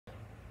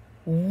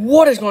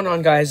What is going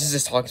on, guys? This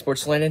is Talk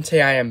Sports Land, and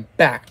today I am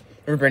back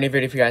with a brand new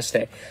video for you guys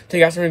today.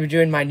 Today, guys, I'm going to be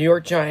doing my New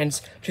York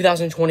Giants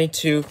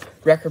 2022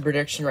 record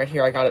prediction right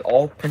here. I got it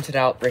all printed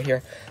out right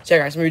here. So,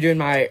 yeah, guys, I'm going to be doing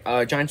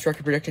my Giants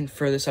record prediction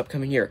for this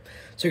upcoming year.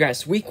 So,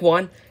 guys, Week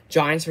 1,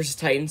 Giants versus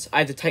Titans. I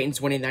have the Titans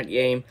winning that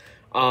game.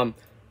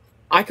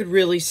 I could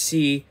really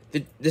see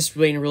this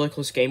being a really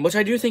close game, which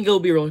I do think it will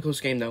be a really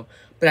close game, though.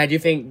 But I do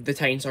think the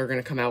Titans are going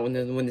to come out when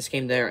they win this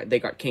game. They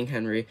got King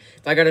Henry.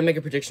 If I got to make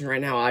a prediction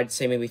right now, I'd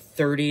say maybe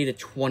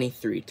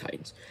 30-23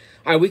 Titans.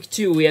 All right, Week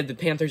 2, we have the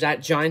Panthers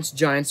at Giants.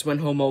 Giants win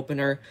home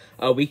opener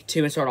Week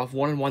 2 and start off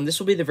 1-1. This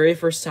will be the very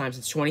first time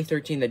since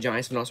 2013 the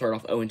Giants have not started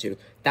off 0-2.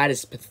 That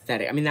is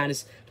pathetic. I mean, that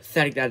is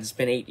pathetic that it's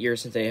been 8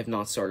 years since they have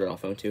not started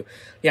off 0-2.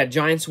 Yeah,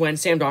 Giants win.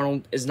 Sam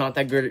Darnold is not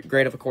that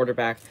great of a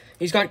quarterback.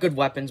 He's got good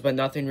weapons, but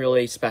nothing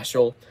really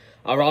special.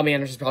 Robbie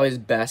Anderson is probably his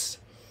best.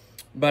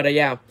 But,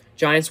 yeah,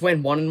 Giants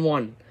win 1-1.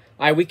 All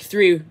right, Week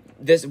 3,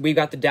 we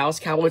got the Dallas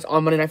Cowboys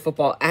on Monday Night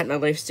Football at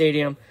MetLife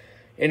Stadium.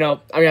 You know, I'm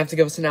going to have to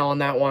give us an L on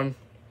that one.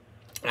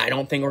 I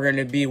don't think we're going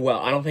to be well.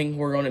 I don't think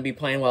we're going to be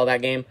playing well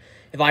that game.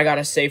 If I got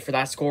to say for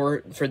that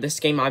score, for this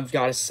game, I've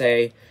got to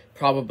say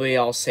probably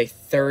I'll say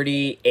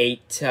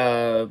 38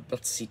 to,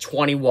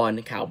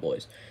 21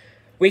 Cowboys.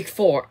 Week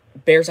 4,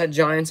 Bears at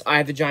Giants. I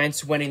have the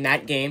Giants winning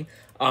that game.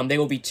 They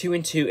will be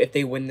 2-2 if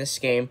they win this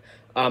game.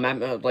 At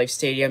MetLife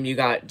Stadium, you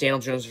got Daniel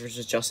Jones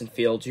versus Justin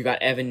Fields. You got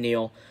Evan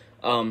Neal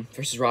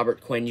versus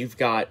Robert Quinn. You've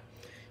got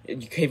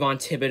Kayvon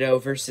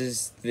Thibodeau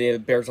versus the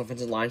Bears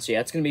offensive line. So,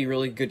 yeah, it's going to be a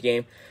really good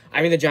game.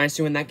 I mean, the Giants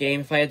do win that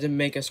game. If I had to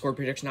make a score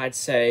prediction, I'd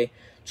say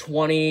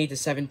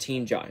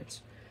 20-17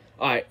 Giants.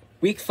 All right,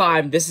 Week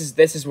 5, this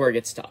is where it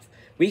gets tough.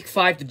 Week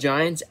 5, the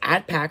Giants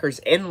at Packers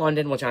in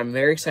London, which I'm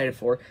very excited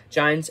for.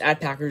 Giants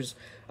at Packers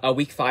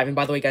Week 5. And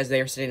by the way, guys,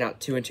 they are sitting out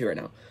 2-2 right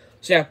now.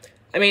 So, yeah,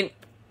 I mean,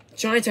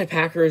 Giants at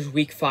Packers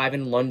Week 5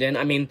 in London.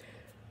 I mean,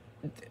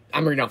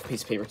 I'm reading off a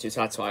piece of paper, too, so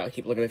that's why I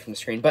keep looking away from the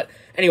screen. But,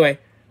 anyway,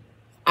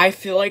 I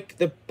feel like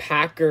the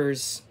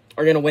Packers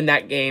are going to win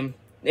that game.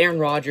 Aaron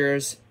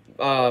Rodgers,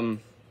 who are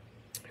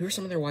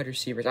some of their wide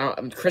receivers?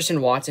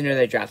 Christian Watson, who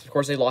they drafted. Of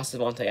course, they lost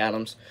Devontae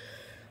Adams.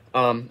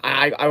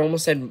 I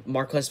almost said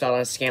Marquez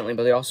Valdes-Scantling,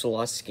 but they also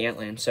lost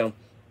Scantling. So,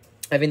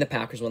 I think the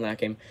Packers won that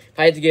game. If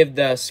I had to give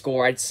the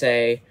score, I'd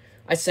say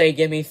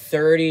give me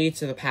 30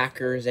 to the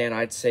Packers, and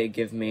I'd say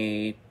give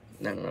me,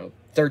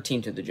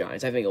 13 to the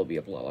Giants. I think it'll be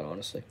a blowout,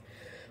 honestly.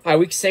 All right,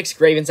 Week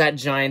 6, Ravens at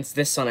Giants.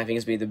 This one, I think,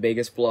 is going to be the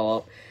biggest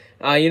blowout.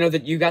 You know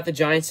that you got the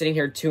Giants sitting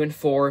here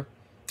 2-4.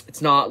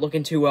 It's not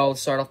looking too well to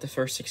start off the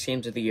first 6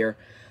 games of the year.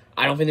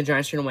 I don't think the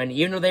Giants are going to win.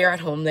 Even though they are at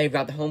home, they've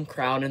got the home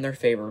crowd in their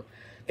favor.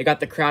 They got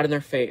the crowd in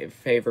their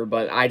favor,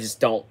 but I just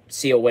don't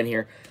see a win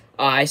here.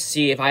 I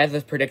see, if I have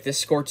to predict this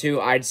score too,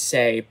 I'd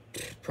say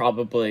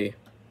probably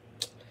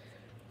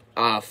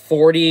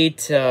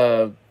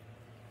 40-17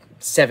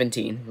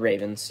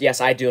 Ravens.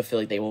 Yes, I do feel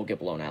like they will get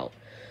blown out.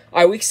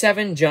 All right, Week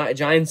 7,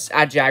 Giants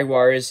at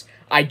Jaguars.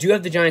 I do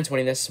have the Giants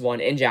winning this one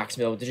in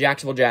Jacksonville. The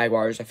Jacksonville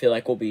Jaguars, I feel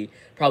like, will be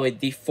probably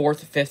the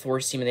 4th, 5th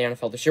worst team in the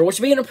NFL this year, which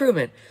would be an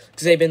improvement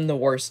because they've been the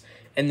worst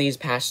in the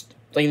past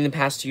 2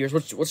 years,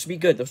 which should be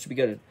good. Those should be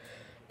good.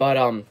 But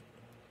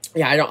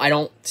yeah, I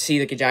don't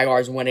see the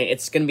Jaguars winning.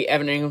 It's gonna be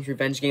Evan Ingram's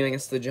revenge game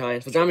against the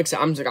Giants, which I'm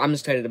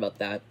excited about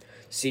that.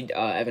 See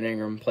Evan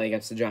Ingram play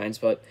against the Giants,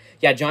 but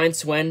yeah,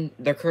 Giants win.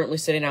 They're currently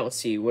sitting out. Let's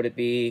see, would it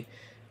be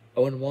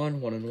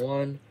 0-1,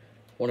 1-1,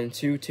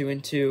 1-2,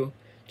 2-2,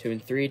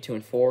 2-3,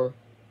 2-4?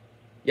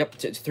 Yep,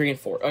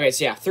 3-4. Okay,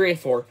 so yeah,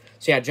 3-4.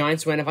 So yeah,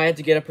 Giants win. If I had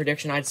to get a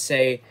prediction, I'd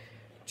say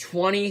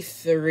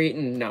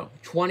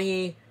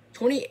 28-20.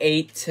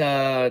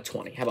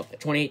 How about that?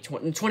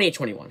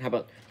 28-21. How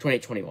about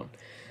 28-21?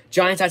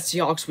 Giants at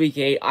Seahawks Week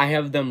 8. I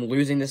have them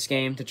losing this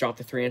game to drop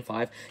to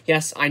 3-5.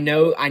 Yes, I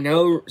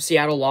know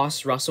Seattle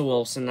lost Russell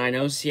Wilson. I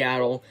know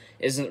Seattle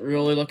isn't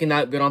really looking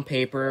that good on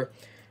paper.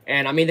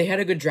 And, I mean, they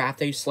had a good draft.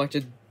 They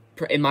selected,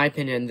 in my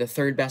opinion, the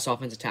 3rd best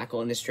offensive tackle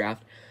in this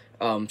draft,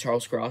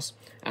 Charles Cross,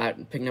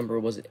 at pick number,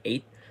 was it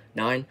 8,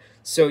 9?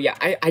 So, yeah,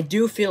 I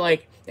do feel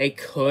like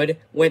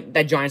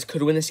that Giants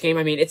could win this game.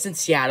 I mean, it's in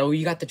Seattle.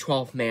 You got the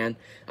 12th man.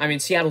 I mean,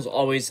 Seattle's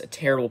always a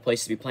terrible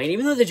place to be playing.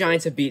 Even though the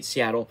Giants have beat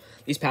Seattle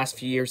these past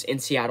few years in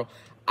Seattle,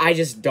 I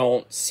just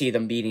don't see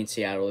them beating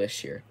Seattle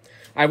this year.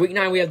 All right, Week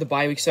 9, we have the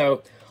bye week.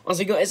 So,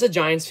 honestly, as a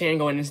Giants fan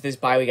going into this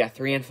bye week at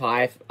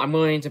 3-5, I'm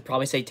going to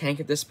probably say tank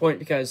at this point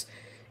because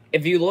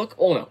if you look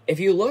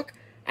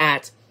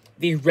at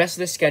the rest of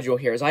the schedule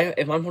here,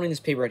 if I'm holding this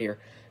paper right here,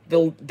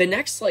 the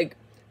next,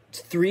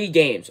 3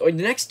 games, or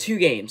the next 2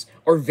 games,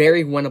 are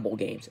very winnable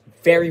games.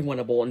 Very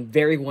winnable, and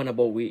very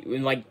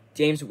winnable,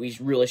 games that we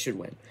really should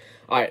win.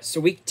 Alright, so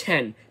Week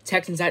 10,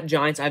 Texans at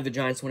Giants. I have the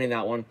Giants winning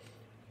that one.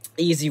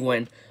 Easy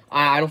win.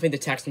 I don't think the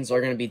Texans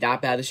are going to be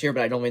that bad this year,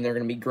 but I don't think they're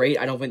going to be great.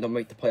 I don't think they'll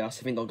make the playoffs.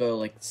 I think they'll go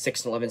 6-11,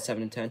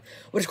 7-10,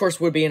 which of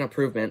course would be an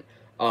improvement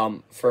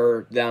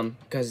for them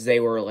because they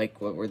were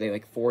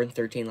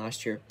 4-13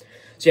 last year.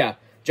 So yeah,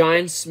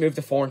 Giants move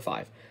to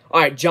 4-5.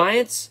 Alright,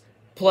 Giants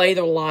play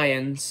the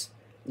Lions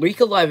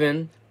Week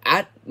 11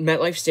 at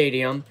MetLife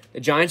Stadium. The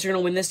Giants are going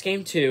to win this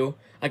game too.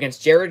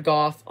 against Jared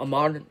Goff,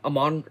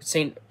 Amon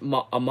St.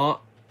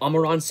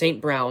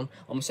 Brown,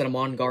 almost said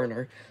Amon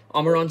Gardner,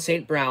 Amon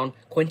St. Brown,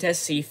 Quintez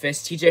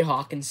Cephas, T.J.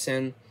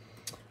 Hawkinson.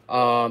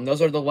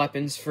 Those are the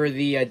weapons for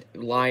the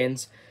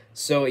Lions.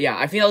 So, yeah,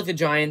 I feel like the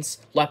Giants'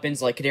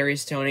 weapons, like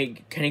Kadarius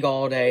Toney, Kenny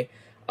Golladay,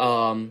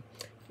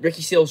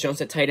 Ricky Seals-Jones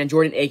at tight end,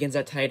 Jordan Akins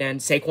at tight end,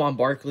 Saquon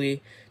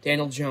Barkley,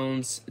 Daniel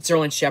Jones,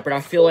 Sterling Shepard. I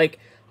feel like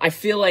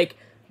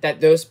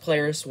that those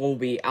players will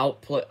be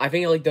outplay. I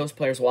think like those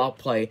players will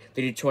outplay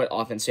the Detroit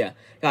offense. Yeah,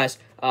 guys,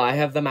 I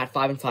have them at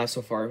 5-5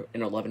 so far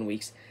in 11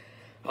 weeks.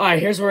 All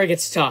right, here's where it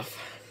gets tough.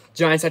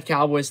 Giants at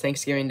Cowboys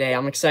Thanksgiving Day.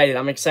 I'm excited.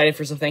 I'm excited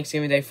for some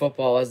Thanksgiving Day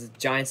football as the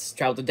Giants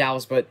travel to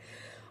Dallas, but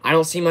I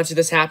don't see much of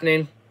this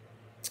happening.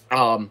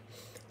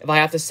 If I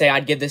have to say,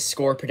 I'd give this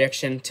score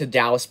prediction to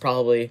Dallas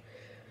probably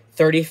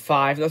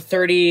 35, no,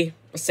 30,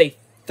 let's say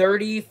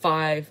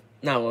 35,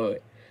 no,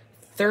 wait,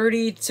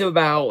 30 to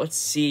about, let's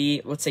say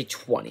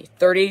 20.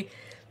 30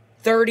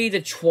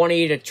 to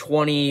 20 to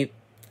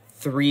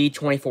 23,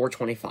 24,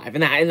 25,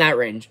 in that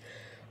range.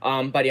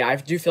 But yeah, I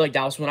do feel like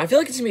Dallas will win. I feel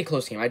like it's going to be a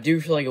close game. I do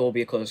feel like it will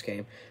be a close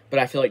game, but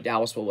I feel like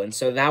Dallas will win.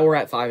 So now we're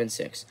at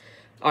 5-6.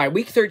 All right,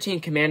 Week 13,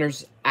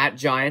 Commanders at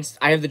Giants.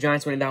 I have the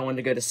Giants winning that one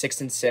to go to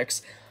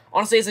 6-6.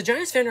 Honestly, as a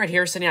Giants fan right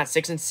here, sitting at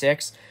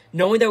 6-6,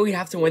 knowing that we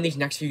have to win these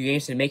next few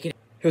games to make it.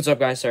 Hey, what's up,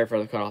 guys? Sorry for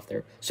the cutoff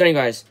there. So,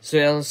 anyways, as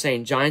I was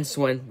saying, Giants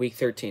win Week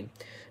 13.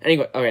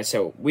 Anyway, okay,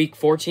 so Week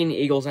 14,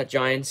 Eagles at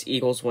Giants.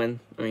 Eagles win.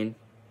 I mean,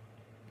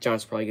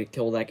 Giants probably get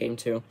killed that game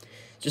too.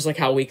 Just like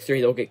how Week 3,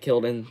 they'll get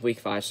killed in Week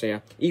 5. So, yeah,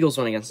 Eagles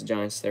win against the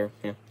Giants there.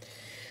 Yeah.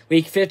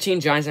 Week 15,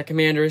 Giants at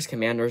Commanders.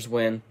 Commanders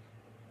win.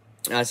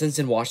 Since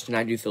in Washington,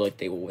 I do feel like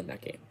they will win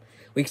that game.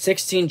 Week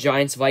 16,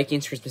 Giants,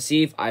 Vikings, Christmas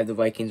Eve. I have the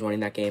Vikings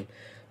winning that game.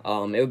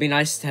 It would be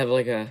nice to have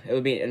it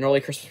would be an early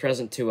Christmas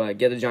present to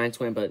get the Giants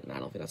win, but I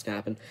don't think that's going to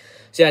happen.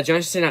 So, yeah,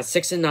 Giants sitting at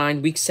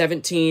 6-9. Week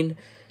 17,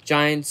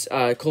 Giants,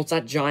 Colts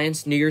at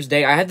Giants, New Year's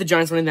Day. I had the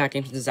Giants winning that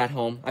game since it's at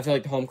home. I feel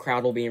like the home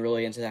crowd will be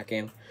really into that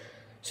game.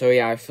 So,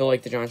 yeah, I feel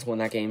like the Giants will win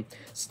that game.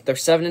 They're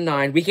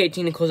 7-9. Week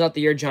 18 to close out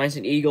the year, Giants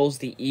and Eagles.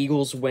 The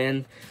Eagles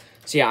win.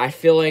 So, yeah, I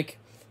feel like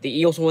the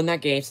Eagles will win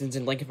that game since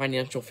in Lincoln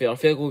Financial Field. I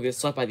feel like we'll get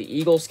swept by the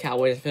Eagles,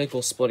 Cowboys. I feel like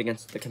we'll split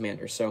against the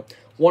Commanders. So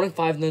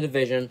 1-5 in the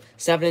division,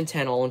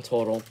 7-10 all in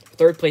total.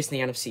 Third place in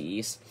the NFC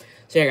East.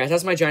 So yeah, guys,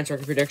 that's my Giants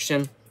record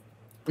prediction.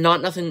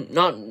 Not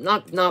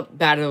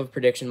bad of a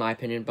prediction in my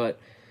opinion, but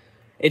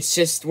it's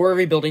just we're a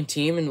rebuilding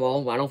team, and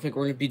well, I don't think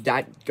we're gonna be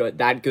that good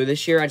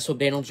this year. I just hope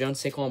Daniel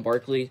Jones, Saquon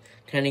Barkley,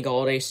 Kenny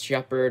Golladay,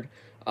 Shepard,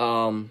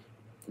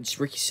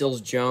 Ricky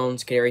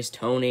Seals-Jones, Kadarius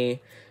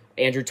Toney,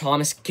 Andrew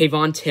Thomas,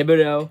 Kayvon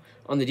Thibodeau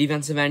on the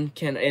defensive end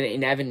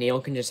and Evan Neal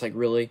can just like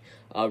really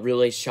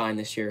shine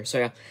this year. So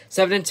yeah,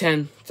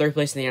 7-10, third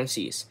place in the NFC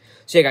East.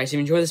 So yeah, guys, if you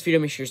enjoyed this video,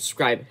 make sure to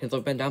subscribe, hit the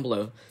like button down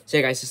below. So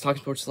yeah, guys, this is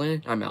Talking Sports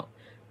Land. I'm out.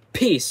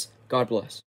 Peace. God bless.